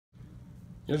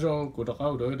nhớ rằng của đặc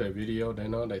áo đối đại video đại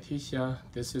nó đại thi xa.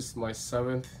 This is my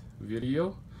 7th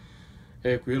video.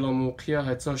 Quý là một kia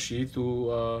hay cho sĩ tu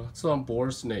cho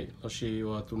BoreSnake là sĩ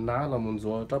tu ná là muốn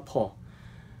做đáp phỏ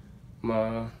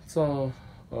mà cho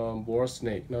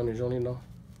BoreSnake nó này trong nó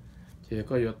thì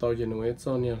có yếu tố gì nữa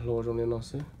cho nhiều lô trong nó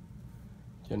xứ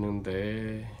cho nên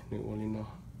để những nó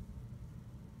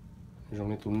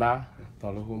trong tu ná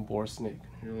đó là hôm BoreSnake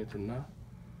trong tu ná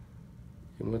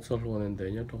nhưng mà cho luôn nên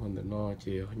để nhớ trong nó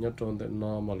chỉ nhớ trong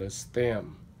nó mà là stem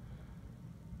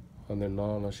còn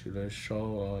nó là chỉ là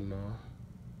show nó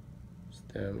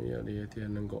stem ya đi thì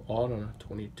nó có all là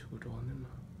 22 đó nên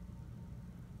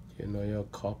thì nó là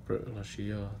copper là chỉ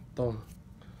tông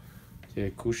thì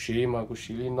cú xí mà cú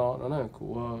xí nó là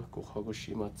cú họ cú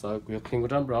xí mà giờ cú clean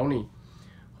cái brownie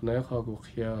nó họ cú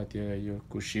kia thì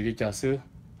cú xí đi giả sử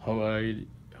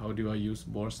how do I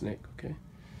use BoreSnake okay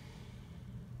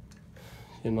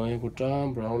thì nó là cú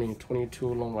brownie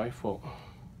 22 long rifle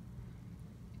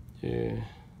thì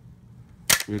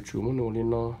việc chủ muốn nuôi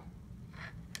nó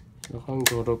không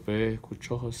có đâu về cú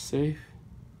cho họ safe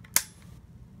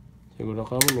thì cú đó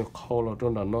không muốn khâu là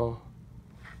trong đó nó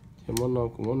thì mà nó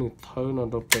cũng muốn thâu nó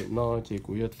đâu về nó chỉ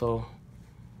cú yêu to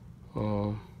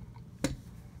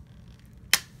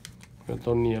cái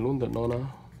to nhiều luôn được nó nè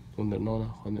luôn được nó nè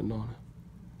còn được nó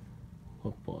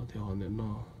nè bỏ thì còn được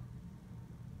nó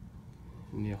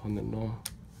nhiều còn được nó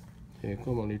thì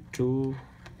có một ít chú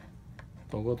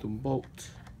còn có tụm bolt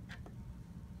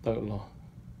tự lo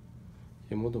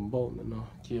thì muốn tụm bolt nữa nó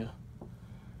chia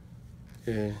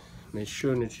thì make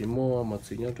sure là chỉ mua mà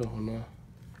chỉ nhớ cho nó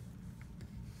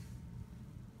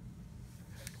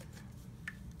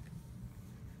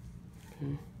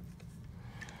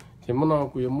thì mà nó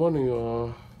cũng muốn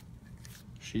là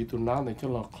chỉ tụi nó để cho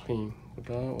nó clean cái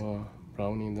đó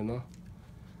browning đó nó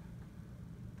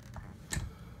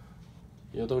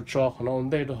giờ tôi cho nó ổn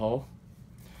định được hả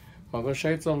mà có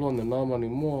sai cho luôn để nó mà nếu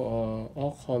mua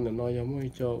ốc con để nó giống như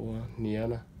cho nhẹ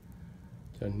nè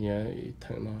cho nhẹ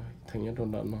thằng nhất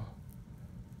trong đó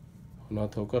nó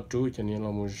thấu có chú cho nên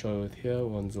là một giờ theo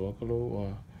hoàn rúa cái lỗ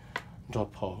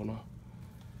drop họ nó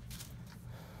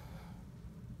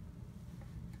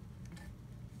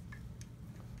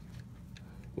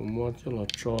cũng mua cho là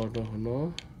cho đó nó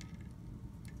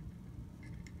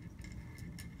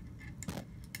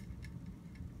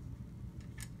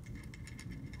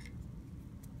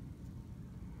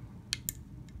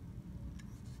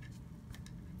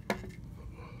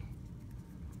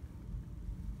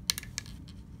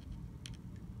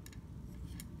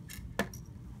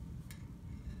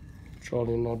cho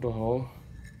lên nó đó hả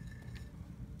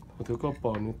thứ có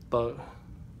bỏ những tờ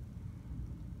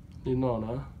lên nó nè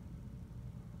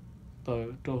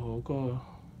tờ cho họ có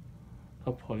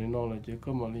nó bỏ lên nó là chỉ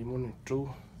có mà lên muốn chú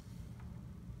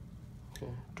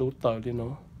tờ lên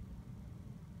nó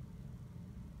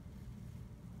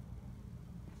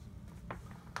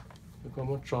chỉ có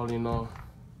muốn cho lên nó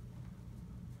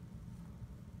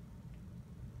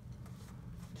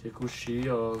chỉ có xí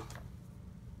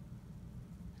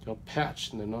cho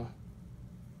patch nữa nó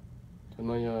cho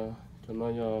nó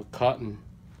cotton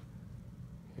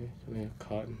cho nó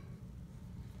cotton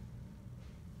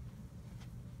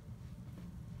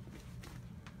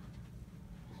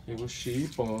chỉ có xí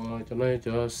bỏ cho nó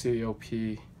cho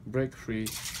CLP break free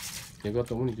chỉ có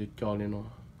tống thì cho lên nó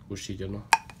có xí cho nó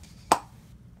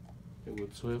chỉ có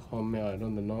suy khó mẹ ở đâu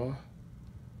nó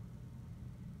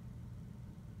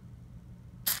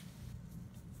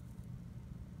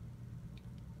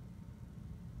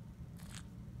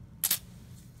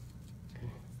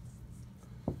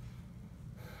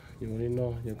nhiều lên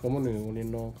nó giờ có một người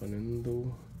lên nó còn nên tu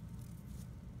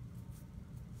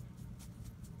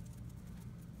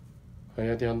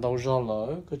hay thì anh tao ra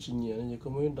lỡ cái chuyện nhẹ giờ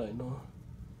có mấy đại nó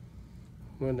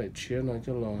mấy đại chia nó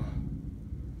cho là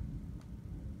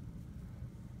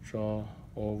cho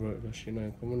over là chuyện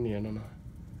này có một nhẹ nó nè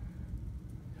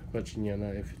cái chuyện nhẹ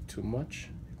này if it's too much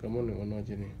có một người nói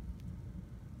gì này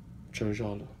chơi ra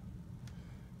rồi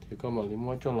thì có mà lý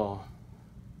cho là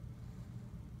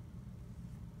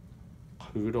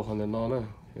khử đồ hoàn nó nè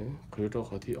khử đồ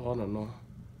khó thì on là nó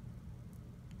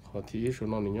khó thì số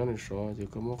nó nhớ này số chỉ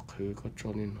có một khử có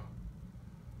cho nên nó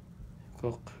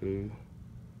có khử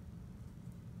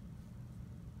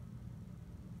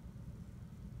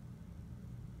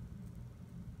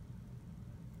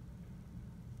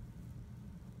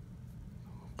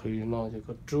nó chỉ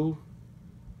có chú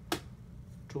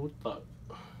tợ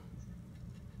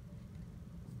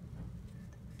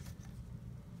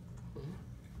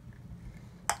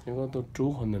chỉ có tôi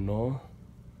chú hoàn nó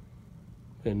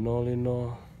để nó lên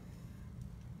nó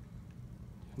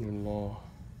nên lo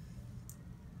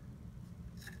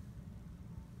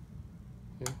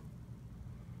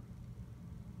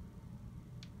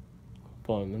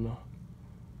plon nữa nó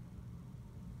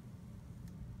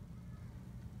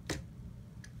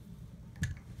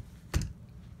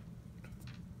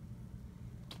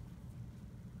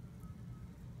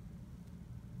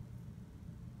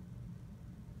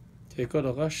thì có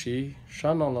được cái xí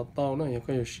sáng nào là tao nữa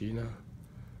có nhiều xí nè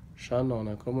sáng nào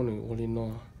là có một nửa olino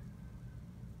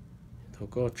thôi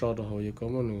có cho được hồi có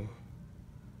một nửa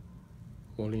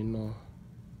olino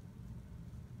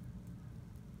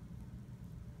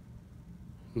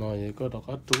nói có được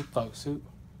cái chú tạo sự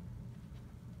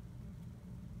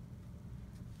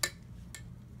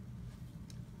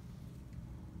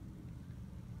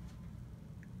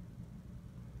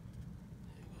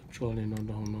cho lên nó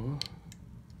đâu nó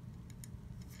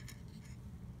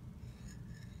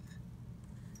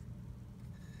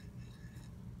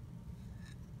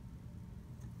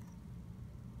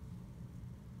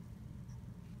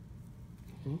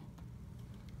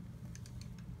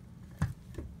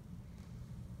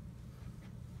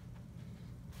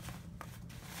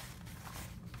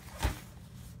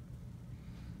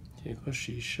thì có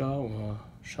xí sao mà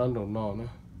sáng đầu nọ nữa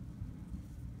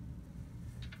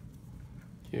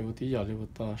thì có tí giờ đi vào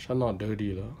ta sáng nọ đỡ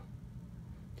đi rồi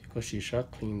thì có xí sao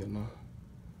clean được nó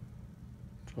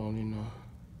cho lên nó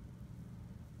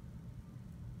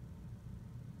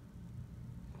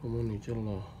có một nửa cho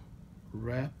là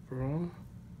wrap rồi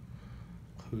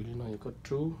khử lên nó có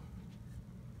chú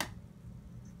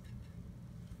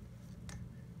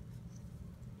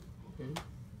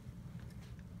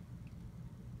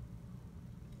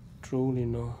chú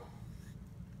lên nó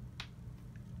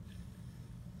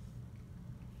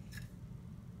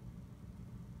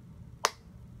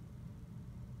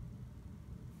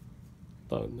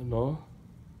tạo nó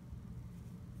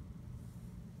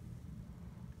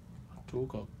chú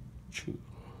có chữ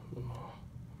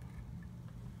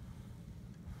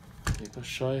thì có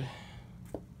sai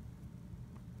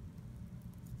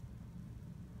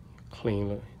clean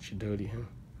lại chỉ dirty ha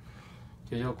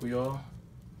cái giờ cũng có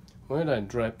mới là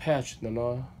dry patch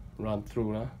nó run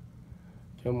through đó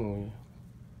cho mùi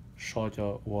so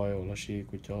cho oil là gì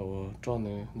của cho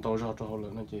này đầu ra cho họ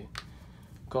lượng nó chỉ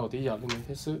có tí giờ thì mình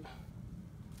thấy sự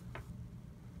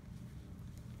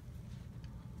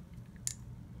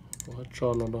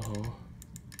cho nó đó hả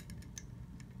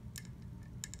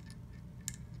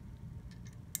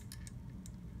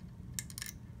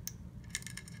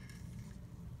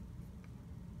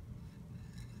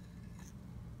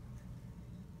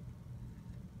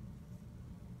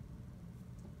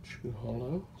chứ họ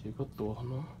lắm chỉ có tổ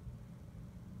nó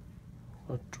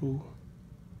và chú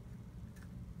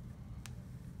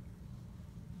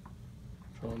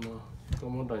cho nó có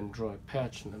một đoạn dry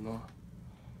patch nữa nó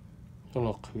cho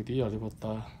lọc khử tí ở đây vào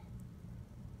ta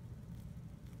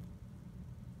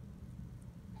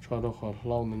cho nó khỏi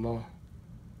lâu nữa nó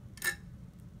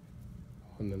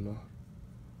còn nữa nó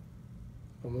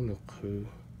có một nước khử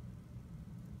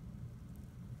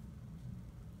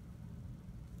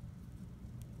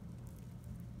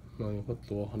nó có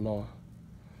tổ nó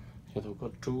thì tôi có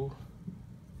chú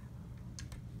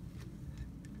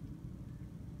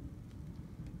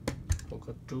tôi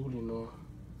có chú đi nó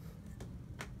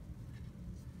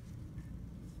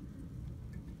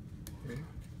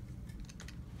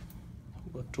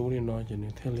có chú đi nó chỉ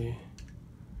nên thế này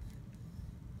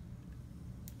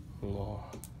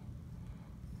ngò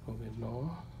không biết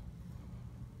nó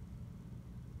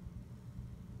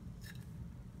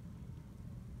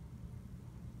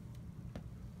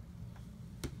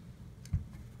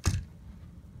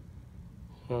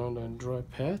là dry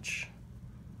patch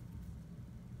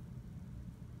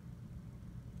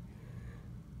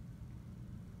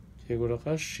thì có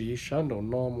cái xí sáng đầu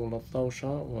nó một là tao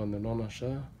sáng và nó là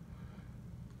sáng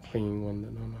clean và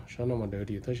nó là sáng nó mà đỡ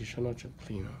đi tới chỉ sáng nó chẳng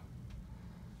clean à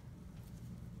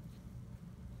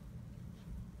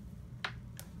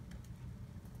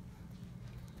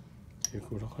thì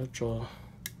có cái cho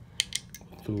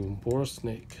từ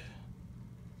BoreSnake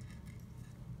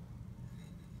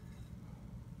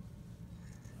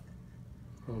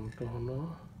cho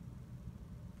nó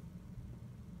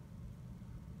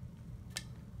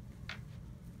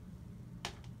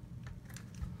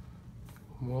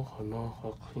mua của nó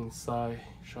hoặc clean size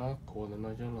sáng của nó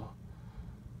cho là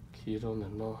khi đâu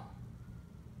nó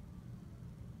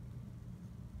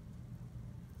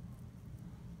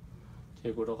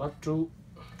thì của nó có chú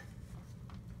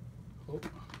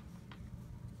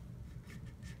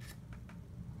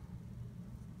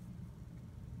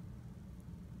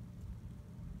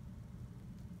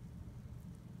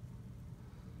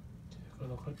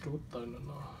nó có chút tới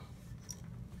nó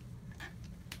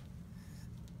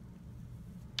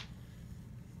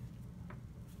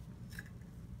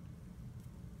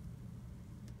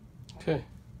OK，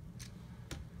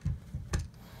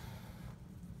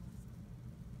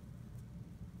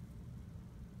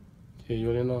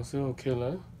 有点老师 OK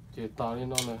了，也打理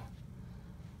到了。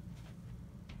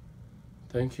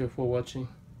Thank you for watching.